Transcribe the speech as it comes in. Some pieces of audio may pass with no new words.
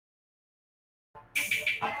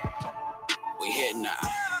We here now.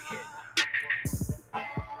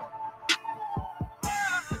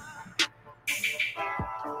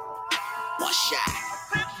 One shot.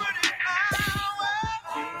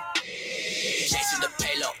 Chasing the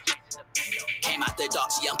payload. Came out the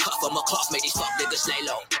dark, see I'm cut from a cloth, made these fuck niggas lay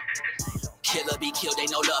low. Killer be killed,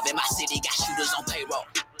 ain't no love in my city, got shooters on payroll.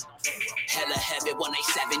 Hella heavy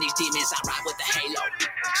 187, these demons, I ride with the halo.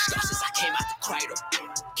 Stars since I came out the cradle.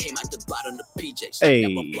 Came out the bottom of the PJs.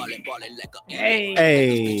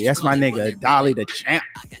 Hey, that's my nigga, Dolly the Champ.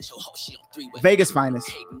 Vegas finest.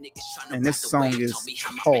 And this song is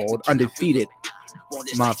called Undefeated.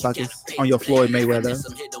 Motherfuckers on your Floyd Mayweather.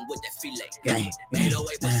 Gang.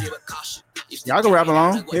 Y'all can rap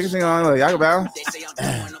along. You can sing along. Y'all can battle.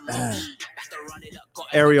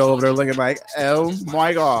 Ariel over there looking like, oh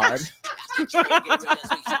my God.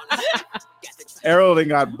 Ariel then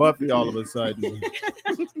got Buffy all of a sudden.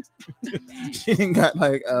 She didn't got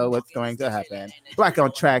like, what's going to happen? Black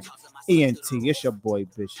on Track, ENT. It's your boy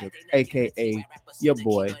Bishop, aka your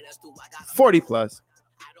boy 40 plus.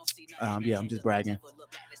 Yeah, I'm just bragging.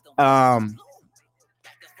 I'm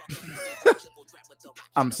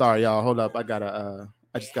sorry, y'all. Hold up. I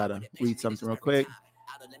just gotta read something real quick.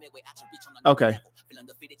 Okay.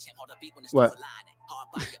 What?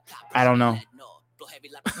 I don't know.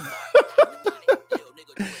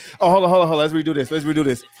 Oh, hold on. Let's redo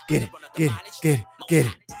this. Get it.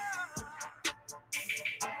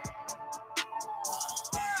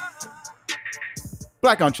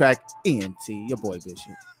 Black on Track, ENT, your boy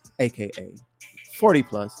Bishop, aka 40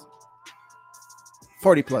 plus.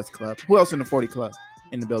 40 plus club. Who else in the 40 club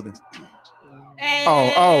in the building? Hey.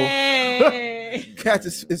 Oh. Cat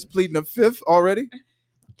is pleading the fifth already?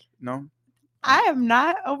 No. I am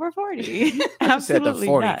not over 40. Absolutely said the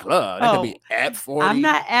 40 not. club. That could be at 40. I'm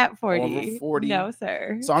not at 40. Over 40. No,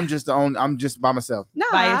 sir. So I'm just by myself. No,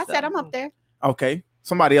 I said I'm up there. Okay.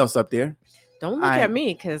 Somebody else up there. Don't look at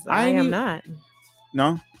me because I am not.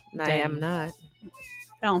 No? I am not.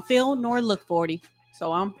 I don't feel nor look 40.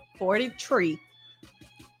 So I'm 43.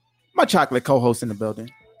 My chocolate co-host in the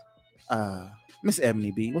building. Miss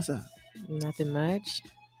Ebony B. What's up? Nothing much.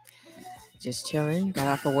 Just chilling. Got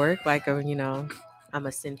off of work like I'm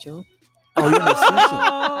essential. Oh, you're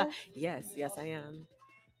essential. Yes, I am.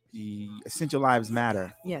 The essential lives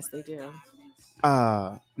matter. Yes, they do.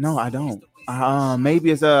 No, I don't. Maybe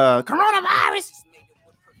it's a coronavirus.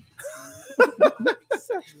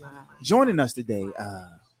 Joining us today,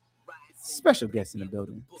 special guest in the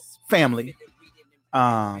building, family.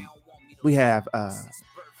 We have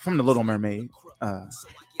from the Little Mermaid,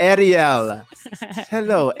 Ariel.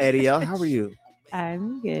 Hello, Ariel. How are you?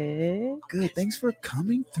 I'm good. Good. Thanks for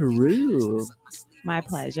coming through. My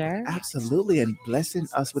pleasure. Absolutely, and blessing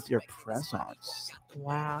us with your presence.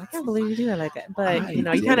 Wow, I can't believe you do that like that. But you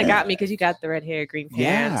kind of got me because you got the red hair, green pants.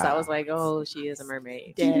 Yeah. So I was like, oh, she is a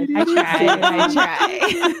mermaid. Dead. I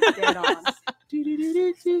tried. Dead on.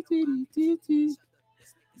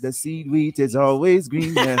 The seaweed is always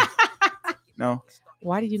green. No.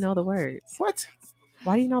 Why do you know the words? What?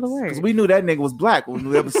 Why do you know the words? Because we knew that nigga was black when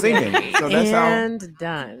we were singing. So that's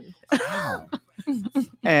done. Wow.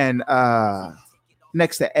 And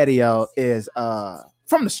next to Ariel is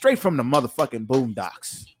straight from the motherfucking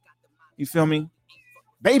Boondocks. You feel me?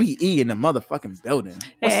 Baby E in the motherfucking building.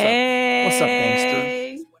 What's up? What's up,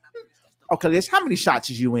 gangster? Okay, Liz, how many shots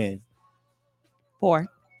is you in? 4.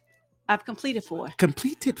 I've completed 4.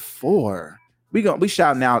 Completed 4. We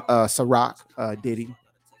shouting out Ciroc, Diddy.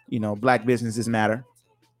 Black businesses matter.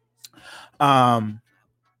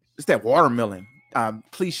 It's that watermelon.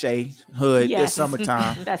 Cliche hood. Yes. It's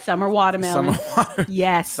summertime. That summer watermelon.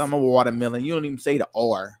 Yes. Summer watermelon. You don't even say the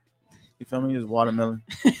R. You feel me? It's watermelon.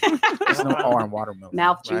 There's no R in watermelon.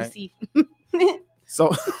 Mouth juicy. Right?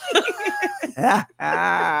 So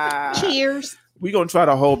cheers. We're gonna try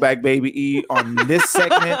to hold back Baby E on this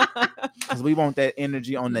segment because we want that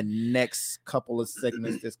energy on the next couple of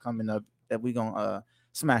segments that's coming up that we're gonna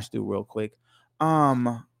smash through real quick.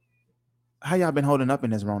 How y'all been holding up in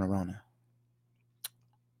this Rona?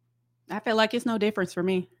 I feel like it's no difference for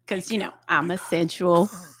me because I'm essential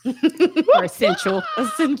or essential.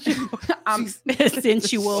 I'm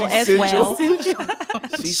sensual as well.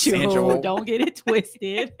 She's sensual. Don't get it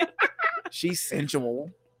twisted. She's sensual.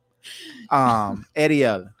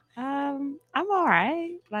 Ariel. I'm all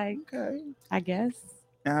right. Like, okay. I guess.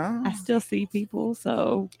 Yeah. I still see people,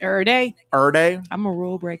 so every day. I'm a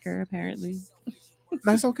rule breaker, apparently.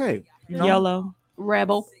 That's okay. YOLO.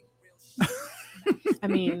 Rebel. I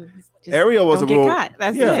mean, Ariel was a rule.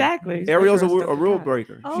 That's exactly. Ariel's a rule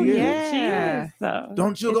breaker. Oh, she yeah. is. So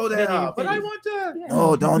don't you go there. But I want to. Yeah.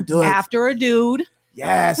 No, don't do it. After a dude.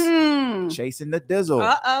 Yes. Chasing the dizzle.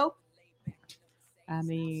 Uh-oh. I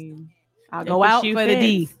mean, I'll go out for the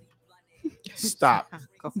D. Stop.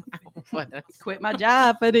 Quit my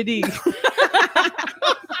job for the D.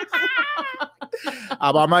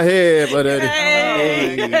 I'm on my head, but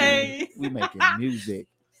Hey. we making music.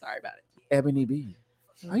 Sorry about it. Ebony B,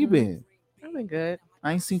 how you been? I've been good.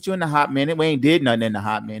 I ain't seen you in a hot minute. We ain't did nothing in a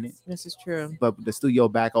hot minute, This is true. but the studio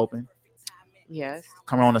back open. Yes.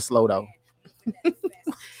 Come on, a slow though.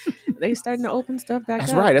 They starting to open stuff back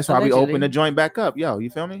That's up. right. That's why we open the allegedly. joint back up. Yo, you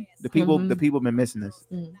feel me? The people been missing this.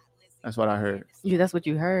 Mhm. That's what I heard. Yeah, that's what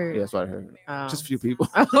you heard. Yeah, that's what I heard. Oh. Just a few people.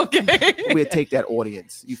 Okay. We'd take that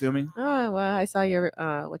audience. You feel me? Oh well, I saw your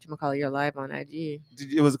whatchamacallit, your live on IG.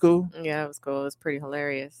 It was cool. Yeah, it was cool. It was pretty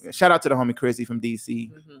hilarious. Shout out to the homie Chrissy from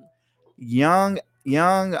DC. Mhm. Young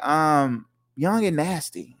and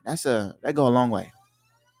nasty. That go a long way.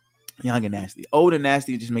 Young and nasty. Old and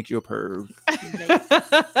nasty just make you a perv.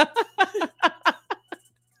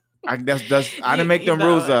 I didn't make them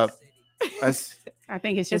rules up. I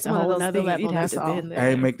think it's just It's a one of whole those nother things level. you'd have That's to all. been there. I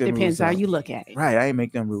ain't make them Depends rules how up. you look at it. Right, I ain't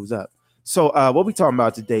make them rules up. So what we talking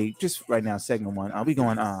about today, just right now, segment one, we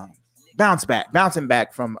going bouncing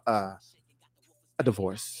back from a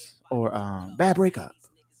divorce or bad breakup.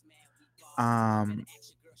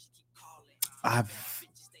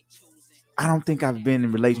 I don't think I've been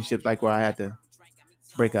in relationships like where I had to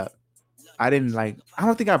break up. I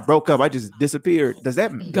don't think I broke up. I just disappeared. Does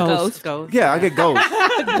that Ghost. Yeah, I get ghost.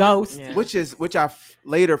 Ghost. Yeah. which I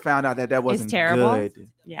later found out that wasn't terrible. good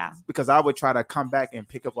Yeah. because I would try to come back and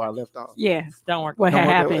pick up where I left off. Yeah. Don't work. What Don't had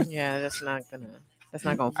work that way. happened? Yeah, that's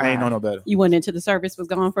not gonna fly. I ain't know no better. You went into the service, was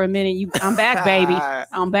gone for a minute. I'm back, baby.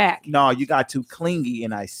 I'm back. No, you got too clingy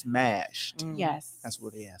and I smashed. Mm. Yes. That's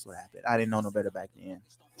what happened. I didn't know no better back then.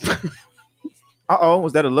 Uh-oh,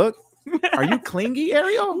 was that a look? Are you clingy,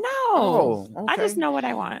 Ariel? No. Oh, I okay. just know what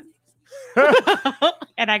I want.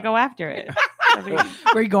 And I go after it. I mean,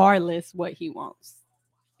 Regardless what he wants.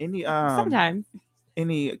 Any sometimes.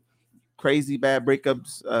 any crazy bad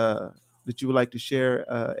breakups that you would like to share,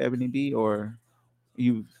 Ebony B, or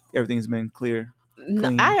everything's been clear? No,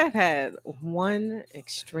 Clean. I have had one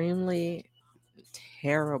extremely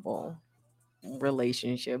terrible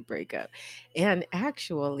relationship breakup, and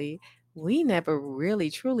actually, we never really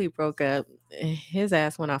truly broke up. His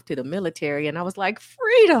ass went off to the military, and I was like,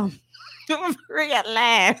 freedom. I'm free at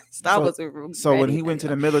last. I was So when ready he went to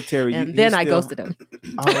go. the military, and he then I still- ghosted him.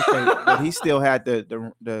 Oh, okay. But he still had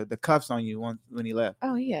the cuffs on you when he left.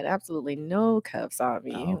 Oh, he had absolutely no cuffs on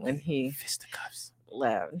me Oh, when okay. he Fisticuffs.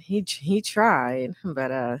 left. He tried,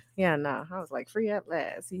 but yeah, no, I was like, free at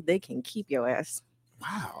last. They can keep your ass.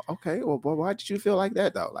 Wow. Okay. Well, why did you feel like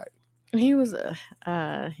that though? Like, He was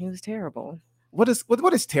terrible. what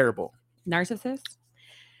is terrible? Narcissist?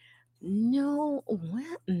 No,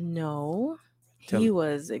 what? No, Tell he me.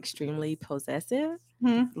 was extremely possessive.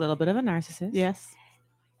 A little bit of a narcissist. Yes.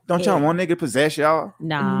 Don't y'all Yeah. want nigga possess y'all?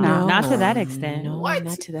 No, not to that extent. No, What?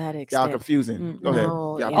 not to that Y'all extent. confusing. Go No,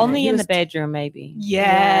 ahead. yeah. Y'all Only He in was the bedroom, maybe.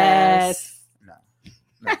 Yes.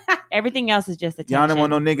 Everything else is just attention. Y'all don't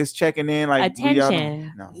want no niggas checking in like we y'all don't-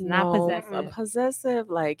 Attention. No. Not No, possessive. Possessive,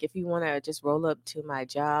 like if you want to just roll up to my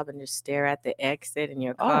job and just stare at the exit in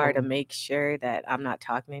your car to Oh. make sure that I'm not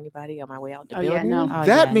talking to anybody on my way out the Oh, yeah, building. no. Oh,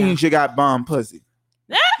 That yeah, means you got bomb pussy.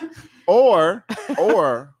 or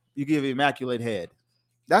you give immaculate head.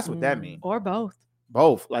 That's what that Mm. means. Or both.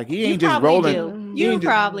 Both. Like he ain't just probably rolling. do. he You ain't just-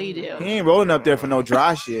 probably He do. ain't rolling up there for no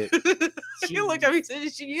dry shit. You looked at me and said,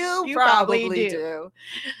 you You probably probably do.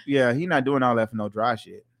 Yeah, he not doing all that for no dry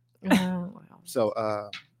shit. Oh, well, So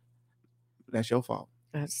that's your fault.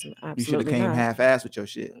 that's You should have absolutely came not. half-assed with your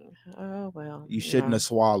shit. Oh well, You shouldn't no, have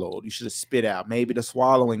swallowed. You should have spit out. Maybe the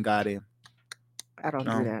swallowing got in. I don't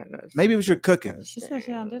no. do that. That's- Maybe it was your cooking. She said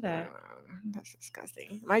she don't do that. That's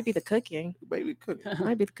disgusting. Might be the cooking. Maybe cooking.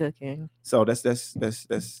 Might be the cooking. So that's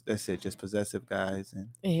it. Just possessive guys and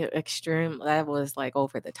Yeah, extreme. That was like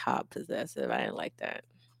over the top possessive. I didn't like that.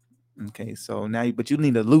 okay. So now, but you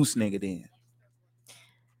need a loose nigga then.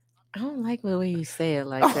 I don't like the way you say it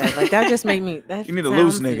like that. Like that just made me. That You need a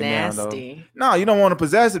loose sounds nigga now, though. nasty. No, you don't want a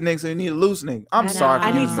possessive nigga, so you need a loose nigga. I'm I sorry know. for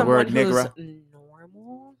I need using the someone word who's nigga.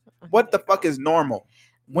 normal. What the fuck is normal?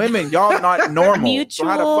 Women, y'all not normal. So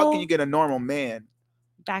how the fuck can Mutual. you get a normal man?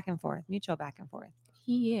 Back and forth. Mutual back and forth.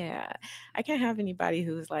 Yeah, I can't have anybody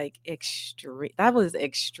who's like extreme. That was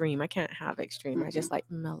extreme. I can't have extreme. I just like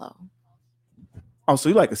mellow. Oh, so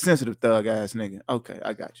you like a sensitive thug ass nigga? Okay,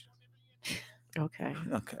 I got you. Okay,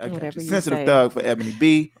 Okay, I got Whatever you. you Sensitive say. thug for Ebony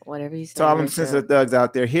B. whatever you say. To all them Richard. sensitive thugs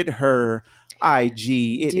out there, hit her IG.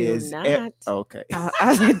 It Do is not. okay.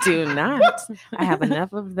 I do not. I have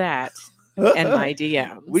enough of that. and my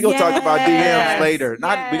DMs. We gonna talk about DMs Yes. later. We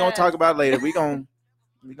gonna talk Yes. about it later. We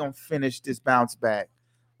gonna finish this bounce back.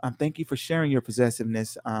 Thank you for sharing your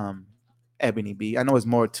possessiveness, Ebony B. I know there's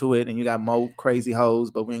more to it, and you got more crazy hoes,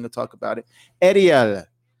 but we ain't gonna talk about it. Ediel,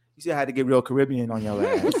 you see, I had to get real Caribbean on your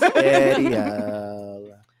ass.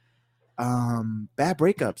 Ediel. Bad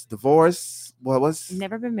breakups, divorce. What was?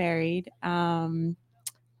 Never been married.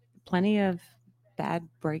 Plenty of bad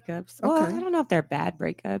breakups. Well, Okay. I don't know if they're bad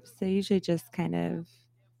breakups. They usually just kind of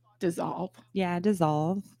Dissolve.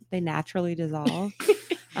 dissolve. They naturally dissolve.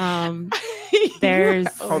 There's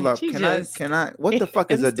Hold up. She Can just I? What the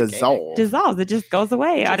fuck is a instigated. dissolve? dissolves. It just goes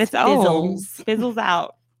away on its Just own. fizzles. Fizzles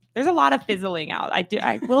out. There's a lot of fizzling out.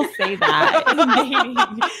 I will say that. in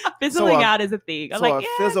dating. Fizzling out is a thing. I'm So like, a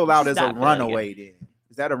yeah, fizzle out just is a not feeling it. runaway. Then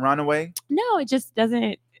is that a runaway? No, it just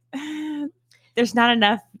doesn't. There's not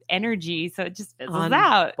enough energy, so it just fizzles On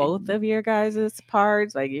out. both of your guys'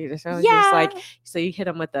 parts, like you just Yeah. like, so you hit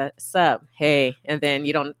them with a sub, hey, and then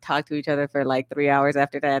you don't talk to each other for like 3 hours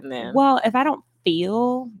after that, and then Well, if I don't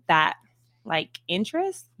feel that like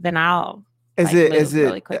interest, then I'll Is like, it move is it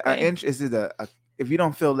really quickly. is it a if you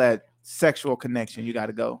don't feel that sexual connection, you got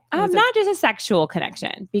to go. Was it- not just a sexual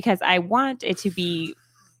connection because I want it to be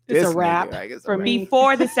It's This a wrap nigga, like, it's a for wrap. me.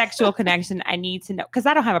 before the sexual connection. I need to know because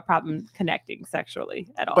I don't have a problem connecting sexually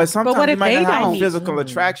at all. But sometimes what you if might they not have don't? physical Mm.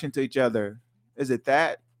 attraction to each other. Is it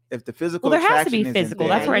that? If the physical well, there has to be attraction isn't physical.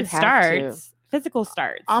 there- That's where You it have to. starts. Physical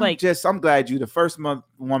starts. I'm glad you the first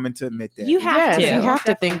woman to admit that. You have yes, to. you have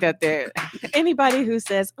to think that they're anybody who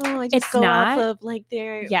says, "Oh, I just It's go off not. of like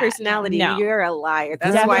their Yeah, personality." no. You're a liar.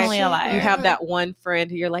 That's Definitely why a liar. you have that one friend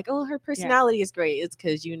who you're like, "Oh, her personality is great." It's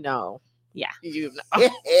because you know. Yeah. you know.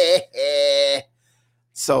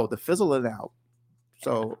 So the fizzling out.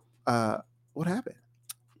 So what happened?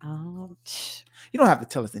 Oh, You don't have to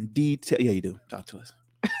tell us in detail. Yeah, you do. Talk to us.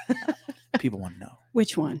 People want to know.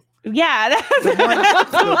 Which one? yeah. That's, The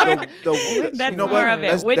one, That's you know more what? of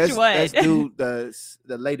it. Which one? Let's do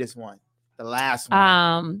the latest one. The last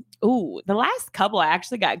one. The last couple I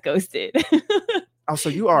actually got ghosted. Oh, so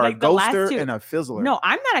you are like a the last ghoster two- and a fizzler. No,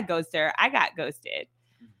 I'm not a ghoster. I got ghosted.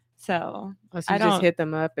 So, Oh, so I you just don't- hit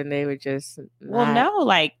them up and they would just well, not- no,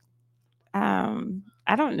 like,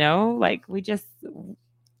 I don't know. Like,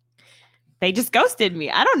 they just ghosted me.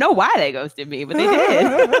 I don't know why they ghosted me, but they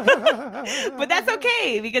did. But that's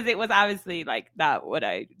okay because it was obviously like not what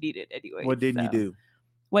I needed anyway. What didn't you so. do?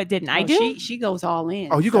 What didn't I Oh, do? She goes all in.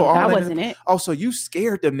 Oh, you go all that in? wasn't it. Oh, so you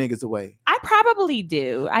scared them niggas away. I probably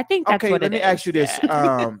do. I think that's Okay, what let it me is. ask you this.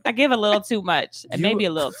 Yeah. I give a little too much and You- maybe a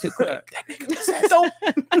little too quick. That nigga possessive.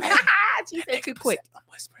 She That said nigga too quick. possessive. I'm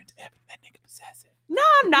whispering to Evan, that nigga possessive. No,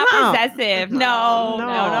 I'm not No. possessive. No, no,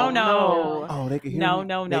 no. no. Oh, they can hear No, me?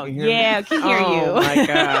 no, They no. can hear me? Yeah, I can hear you. Oh my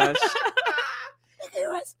gosh.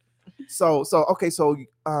 So okay, so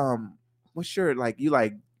what's your you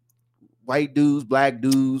like white dudes, black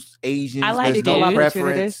dudes, Asians? I like There's no dudes.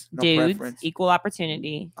 preference. No Dudes, preference. equal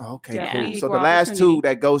opportunity. Oh, okay, Yeah. cool. So Equal the last two opportunity.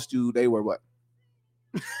 that ghost you, they were what?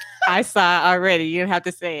 I saw already. You didn't have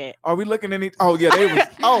to say it. Are we looking at Oh yeah, they was.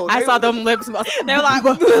 Oh, I they saw was- them lips. They're like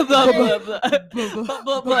blah, blah, blah, blah,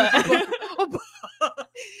 blah, blah.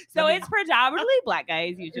 So it's predominantly black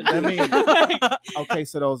guys usually. Let me- Okay,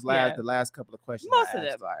 so those Yeah. the last couple of questions. Most I of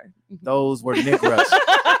them asked, are. Those were niggas.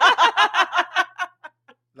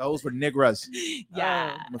 Those were niggas.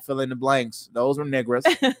 Yeah. I'm gonna fill in the blanks. Those were niggas.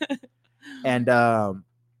 And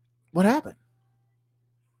what happened?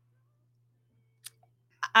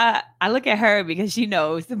 I look at her because she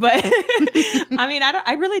knows, but I mean,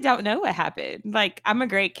 I really don't know what happened. Like, I'm a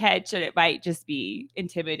great catch, and it might just be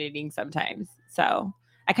intimidating sometimes. So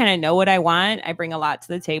I kind of know what I want. I bring a lot to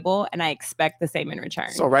the table, and I expect the same in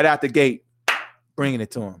return. So right out the gate, bringing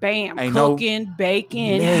it to him. Bam. Ain't no- Cooking,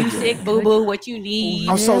 baking, Nigga. you sick, boo boo, what you need.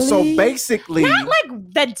 Oh, so Really? basically, Not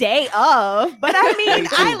like the day of, but I mean, Me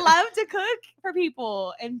too. I love to cook for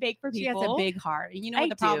people and bake for She has people. a big heart. And you know I what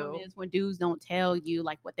the problem do. is when dudes don't tell you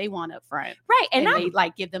like what they want up front. Right. And, And they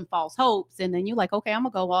like give them false hopes. And then you're like, okay, I'm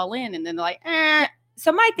gonna go all in. And then they're like,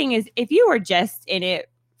 so my thing is, if you were just in it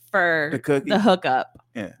for The cookie? the hookup,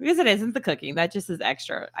 Yeah. because it isn't the cooking, that just is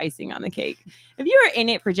extra icing on the cake. If you were in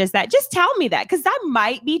it for just that, just tell me that, because I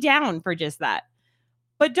might be down for just that.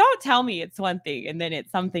 But don't tell me it's one thing and then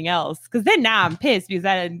it's something else, because then now I'm pissed because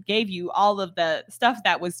I gave you all of the stuff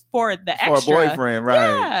that was for the for extra. a boyfriend, right?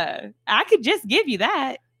 Yeah, I could just give you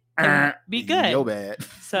that and be good. Yo bad.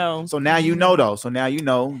 So So now you know though. So now you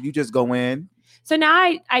know. You just go in. So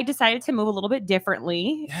now I decided to move a little bit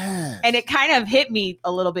differently. Yes. And it kind of hit me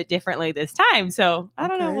a little bit differently this time. So I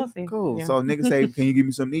don't know. Okay, We'll see. Cool. Yeah. So niggas say, "Can you give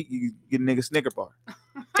me some meat?" You get a nigga Snicker bar.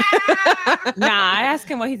 I asked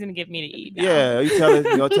him what he's gonna give me to eat. now. Yeah, you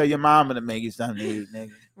go tell your mama to make you something to eat,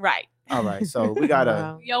 nigga. Right. All right, so we gotta.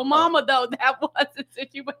 Wow. Yo, mama, though, that was a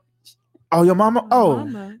situation. Oh, your mama. Oh,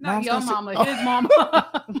 Mama. Not your mama, Oh. his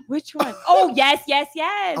mama. Which one? Oh, yes.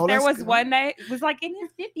 Oh, there that's was good. one that was like in his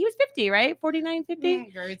 50, he was 50, right? 49,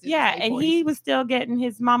 50? Yeah, and he was still getting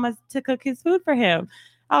his mama to cook his food for him.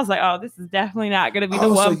 I was like, oh, this is definitely not going to be the Oh,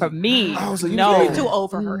 so one you- for me. oh, so you no. dated- too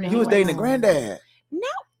old for her. you was dating a granddad.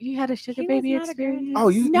 You had a sugar He was baby not a experience? Oh,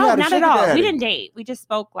 you No, had a not at sugar all. daddy. We didn't date. We just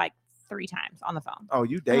spoke like 3 times on the phone. Oh,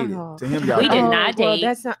 you dated. Oh. To him, y'all. We did dated. not Well, date.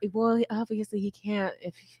 that's not. Well, obviously he can't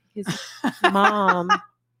if his mom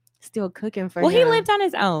still cooking for Well, him. he lived on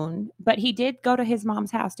his own, but he did go to his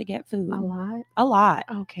mom's house to get food. a lot. A lot.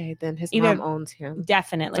 Okay, then his Either- mom owns him.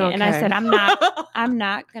 Definitely. And I Okay. said, I'm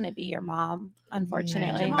not going to be your mom,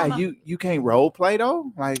 unfortunately. Your mom. Hey, you can't role play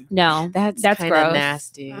though. Like No. That's That's kind of gross.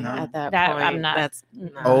 nasty No. at that, That- point. I'm not- That's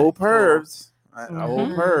Mm-mm. not old cool. pervs. Old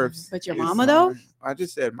Mhm. pervs. But your is, mama, though? I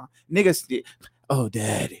just said my niggas. Oh,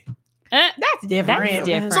 daddy. That's different. That's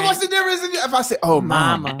different. So what's the difference if I say, oh,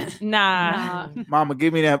 mama, Nah. mama,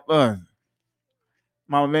 give me that fun.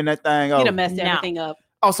 Mama, bend that thing You'd over. have messed No. everything up.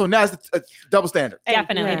 Oh, so now it's a double standard.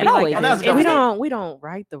 Definitely. Yeah, It always Oh, that's is. double we standard. we don't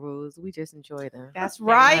write the rules. We just enjoy them. That's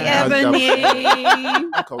right, Yeah.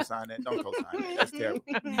 Ebony. Don't co-sign that. Don't co-sign that. That's terrible.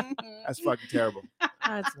 That's fucking terrible.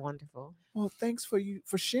 That's wonderful. Well, thanks for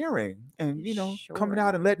sharing and coming Sure.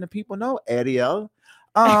 out and letting the people know, Ariel.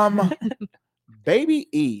 Baby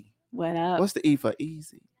E. What up? What's the E for?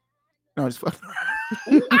 Easy. No, just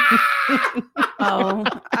fucking. Oh,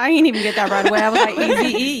 I ain't even get that right away. I was like,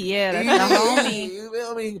 Easy E. Yeah, that's the homie. You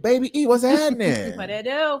feel me? Baby E, what's happening? What it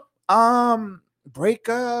do?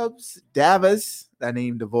 Breakups, Davos. That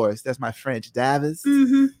name divorce. That's my French. Davos.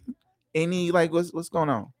 Mm-hmm. Any what's going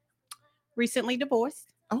on? Recently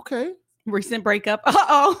divorced. Okay. Recent breakup.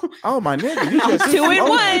 Uh-oh. Oh my nigga, you just 2 in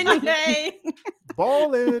 1. Hey.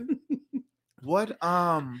 balling. What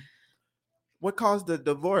caused the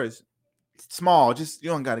divorce? Small, just you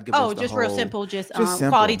don't gotta give us Oh, the just real whole- simple. Just simple.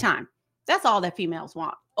 quality time. That's all that females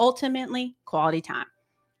want. Ultimately, quality time.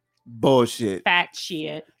 bullshit. Fact.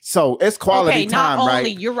 Shit. So it's quality Okay, time, not right?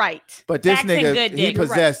 only you're right. But this Facts and nigga, good he dick. You're right.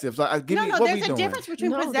 possessive. Like, give No, me no, what there's we a doing? difference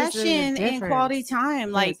between No, there's a possession and quality difference.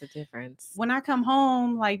 time. Like There's a difference. when I come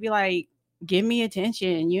home, like be like, give me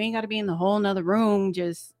attention. You ain't got to be in the whole nother room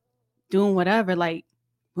just doing whatever. Like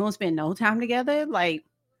we don't spend no time together. Like,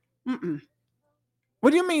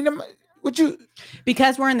 What do you mean? What you?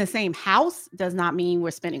 because we're in the same house does not mean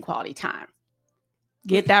we're spending quality time.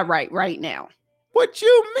 Get that right now. What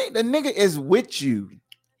you mean? The nigga is with you.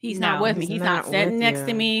 He's No, not with me. he's He's not not sitting with next to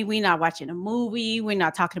you. me. We're not watching a movie. We're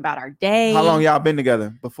not talking about our day. How long y'all been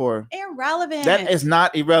together before? Irrelevant. That is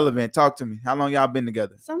not irrelevant. Talk to me. How long y'all been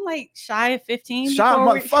together? Some like shy of 15. Shot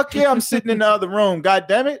before we- fuck yeah, I'm sitting in the other room. God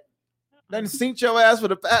damn it. Done seen your ass for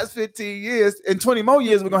the past 15 years. In 20 more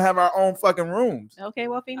years, we're gonna have our own fucking rooms. Okay,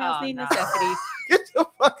 well, females Oh, need no. necessities. Get the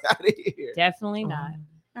fuck out of here. Definitely not.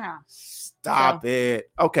 Yeah. Stop it.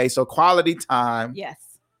 Okay, so quality time. Yes.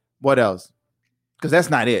 What else? Because that's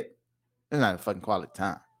not it. It's not a fucking quality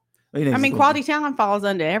time. I mean, quality time falls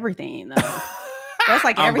under everything. Though. That's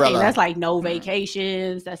like everything. Umbrella. That's like no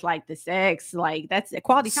vacations. That's like the sex. Like that's the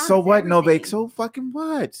quality time. So is what? No everything. vac. So fucking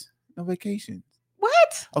what? No vacation.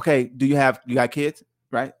 What? Okay. You got kids,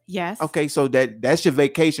 right? Yes. Okay. So that's your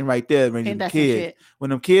vacation right there. When And you're that's some kids. shit.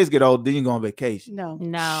 When them kids get old, then you go on vacation. No.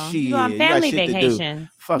 No. Shit, You go on you got family shit to do. vacation.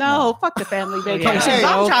 Fuck No, fuck the family Yeah. vacations.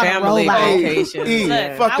 Yeah. I'm trying to Family roll out. vacation. E,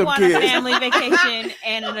 Look, fuck I them want kids. a family vacation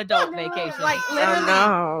and an adult No, vacation. like, Oh, literally.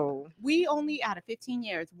 no. We only out of 15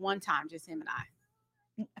 years, one time, just him and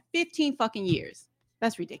I. 15 fucking years.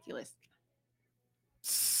 That's ridiculous.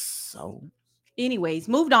 So, Anyways,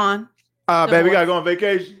 moved on. baby, we Divorce. gotta go on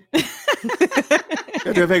vacation.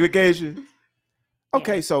 Gotta take vacation.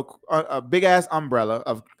 Okay, so a big ass umbrella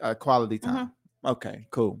of quality time. Okay,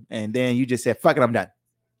 cool. And then you just said, "Fuck it, I'm done."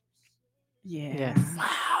 Yeah. Yes.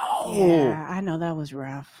 Wow. Yeah, I know that was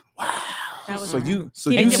rough. Wow. That was So rough. you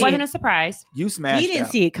He didn't It see wasn't it. a surprise, you smashed. He didn't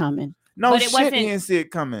out. see it coming. No but it shit. wasn't- He didn't see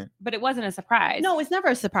it coming. but it wasn't a surprise. No, it's never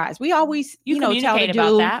a surprise. We always, You tell the communicate about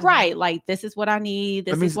dude, that. right? Like, this is what I need.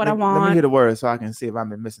 This is what I Let me want. hear the words so I can see if I've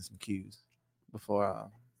been missing some cues before.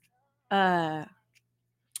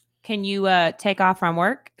 Can you take off from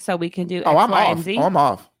work so we can do X, Oh, I'm Y, off. and Z? Oh, I'm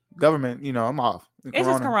off. Government, I'm off. It's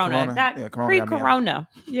just Corona. That yeah, Corona got me out. pre-Corona.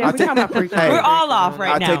 Yeah, I'll we're take- talking about pre- Hey. We're all off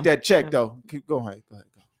right I'll now. take that check though. Keep going. Go ahead.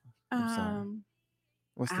 Go. I'm sorry.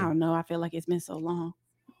 What's I that? don't know. I feel like it's been so long.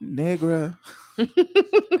 Negra.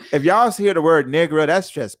 If y'all hear the word negra, that's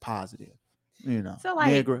just positive. So,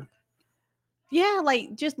 like- negra. Yeah,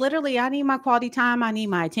 like just literally, I need my quality time. I need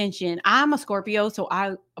my attention. I'm a Scorpio, so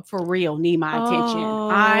I for real need my attention.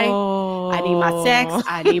 I need my sex.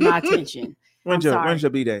 I need my attention. When's your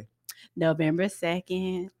B-Day? November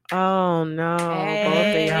 2nd. Oh no,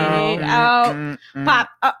 Hey, both of y'all. Pop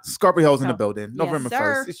up. Scorpios in the So, building. yes, November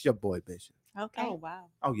sir. 1st. It's your boy, Bishop. Okay. Oh wow.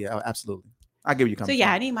 Oh yeah, absolutely. I give you So coming.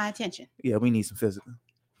 yeah, I need my attention. Yeah, we need some physical.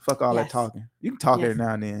 Fuck all that Yes. talking. You can talk Yes. every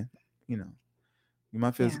now and then. You know, you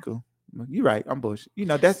my physical. You're right. I'm bullshit. You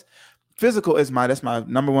know, that's physical is that's my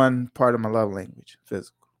number one part of my love language.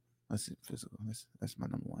 Physical. That's it. Physical. That's my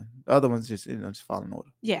number one. The other ones just just fall in order.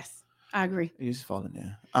 Yes, I agree. You just fall in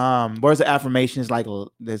there. Whereas the affirmations like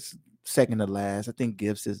this second to last. I think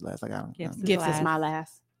gifts is last. Like I don't. Gifts Gifts is my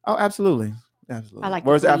last. Oh, absolutely. Absolutely. I like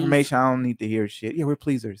Whereas to the please. affirmation, I don't need to hear shit. Yeah, we're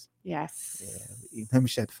pleasers. Yes. Yeah, let me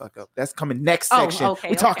shut the fuck up. That's coming next Oh, section. okay,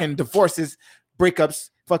 We're talking divorces,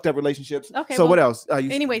 breakups, fucked up relationships. Okay, So well, what else?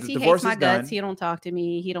 Anyways, the he divorce hates my is done. guts. He don't talk to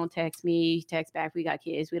me. He don't text me. He texts back. We got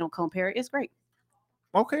kids. We don't co-parent. It's great.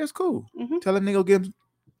 Okay, it's cool. Mhm. Tell him nigga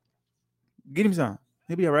get him some.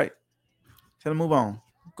 He'll be all right. Tell him move on.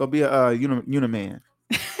 Go be a uniman.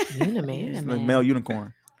 Uniman. Like male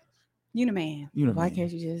unicorn. Uniman. Uniman. Why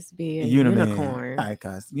can't you just be a Uniman. unicorn? All right,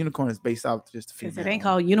 guys. Unicorn is based off just a Because female. it ain't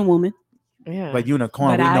called Uniwoman. Yeah. But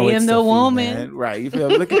unicorn, But we I know am it's the a female. woman. Right. You feel?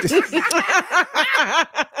 Look at this.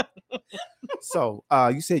 So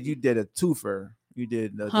you said you did a twofer. You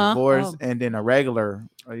did a Huh? divorce Oh. and then a regular.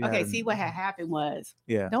 Okay, see what had happened was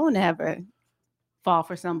Yeah. don't ever fall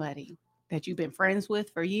for somebody that you've been friends with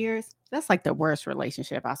for years. That's like the worst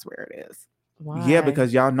relationship. I swear it is. Why? Yeah,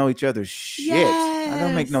 because y'all know each other's shit. That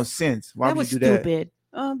don't make no Yes. sense. Why that would was you do stupid.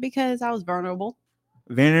 Because I was vulnerable.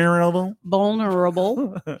 that? Vulnerable.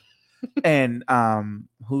 Vulnerable. And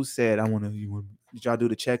who said I want to? Did y'all do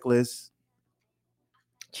the checklist?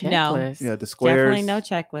 Checklist. Yeah, the squares. Definitely no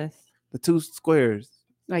checklist. The two squares.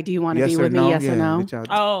 Like, do you want to Yes be or with no? me? Yes Yeah, or no? did y'all-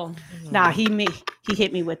 Oh, Nah, he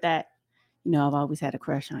hit me with that. You know, I've always had a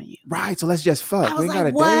crush on you. Right. So let's just fuck. I We was ain't got like,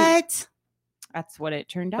 a date. what? that's what it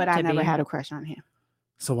turned out But to I never be. had a crush on him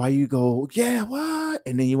So why you go? Yeah. What?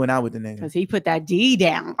 And then you went out with the nigga. because he put that D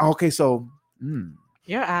down. Okay. So.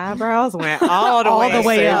 Your eyebrows went all the All way. the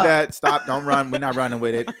way Save up. that. Stop. Don't run. We're not running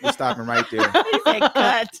with it. We're stopping right there. He said,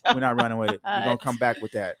 cut. We're not running with it. We're gonna Cut. come back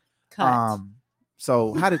with that. Cut.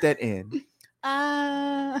 So how did that end?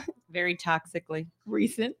 Very toxically.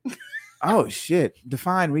 Recent. Oh shit.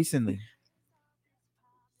 Define recently.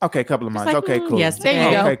 Okay, couple of months. like, Okay, cool. yes, there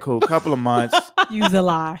you go. Okay, cool. Couple of months. Use a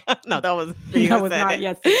lie. No, that was me. That I was said not that.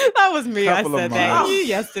 yesterday. That was me. Couple I of said that. months. You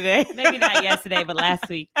yesterday. Maybe not yesterday, but last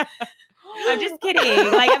week. I'm just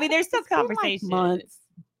kidding. Like, I mean, there's still conversation. Months.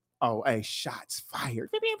 Oh, hey, shots fired.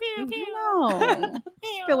 No.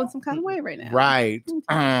 Feeling some kind of way right now. Right.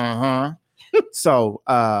 Uh-huh. So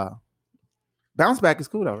bounce back is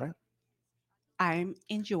cool though, right? I'm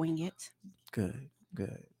enjoying it. Good,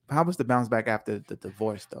 good. How was the bounce back after the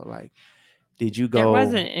divorce though? Like, did you go? There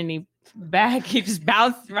wasn't any back. He just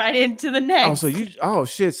bounced right into the next. Oh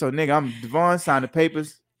shit. So nigga, I'm Devon, signed the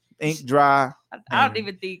papers, ink dry. I don't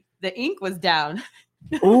even think the ink was down.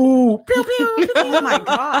 Ooh, pew, pew. Oh my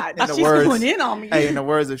God. In the She's words- going in on me. Hey, in the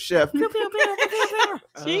words of Chef,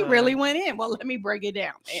 She really went in. Well, let me break it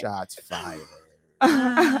down. shots fired.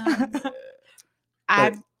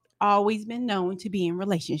 I've always been known to be in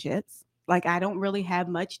relationships. Like, I don't really have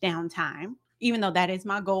much downtime, even though that is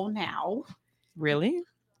my goal now. Really?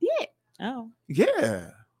 Yeah. Oh. Yeah.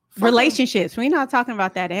 Fuck Relationships. We're not talking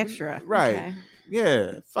about that extra. Right. Okay.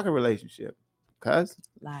 Yeah. Fuck a relationship. Cause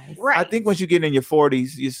Lies. Right. I think once you get in your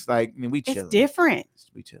 40s, it's like, I mean, we it's chilling. different.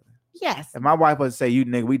 We chilling. Yes. If my wife was to say, you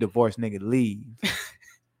nigga, we divorced, nigga, leave.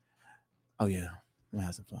 Oh yeah. I'm gonna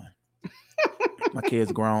have some fun. My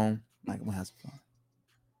kids grown. Like, I'm gonna have some fun.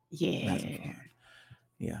 I'm gonna have some Yeah. fun.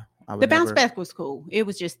 Yeah. I would The bounce never- back was cool. It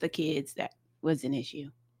was just the kids that was an issue.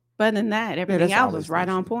 But other than that, everything that's else always was the right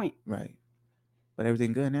on issue. point. Right. But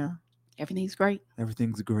everything good now? Everything's great.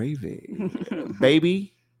 Everything's gravy.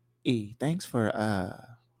 Baby E, thanks for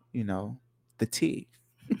the tea.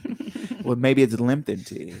 Well, maybe it's Limpton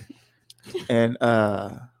tea. And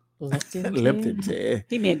Limpton tea.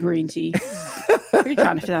 He meant green tea. You're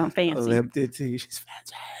trying to sound fancy. Limpton tea. She's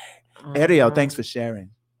fancy. Edio, thanks for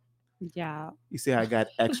sharing. Yeah. You see, I got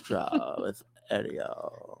extra with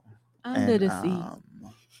Edio. Under And, the sea.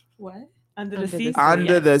 What? Under Under the the sea. sea.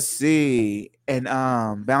 Under the sea. And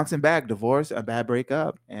bouncing back, divorce, a bad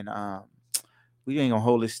breakup. And we ain't gonna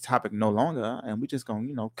hold this topic no longer. And we just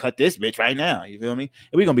gonna, cut this bitch right now. You feel me?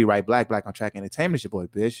 And we gonna be right Black on Track Entertainment. It's your boy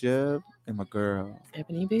Bishop and my girl.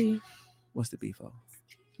 Ebony B. What's the beef? Oh?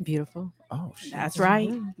 Beautiful. Oh, shit. That's right.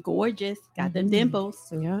 Gorgeous. Got them dimples.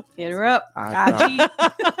 Yep. Hit her up. I IG.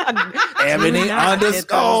 Ebony Do not hit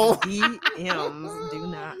underscore. those DMs. Do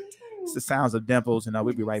not. It's the sounds of dimples, and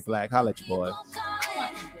we'll be right back. Holla at your boy.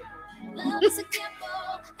 Love is a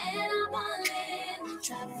gamble, and I'm all in.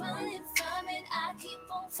 Try running from it, I keep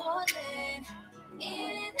on falling. In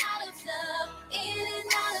and out of love, in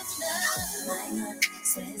and out of love. My heart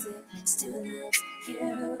says it, still loves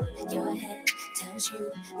you. Your head tells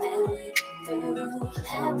you that we're through.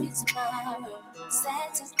 Happy tomorrow,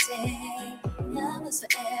 sad today. Love is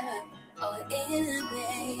forever, or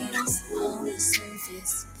enemies. On the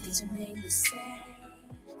surface, things remain the same.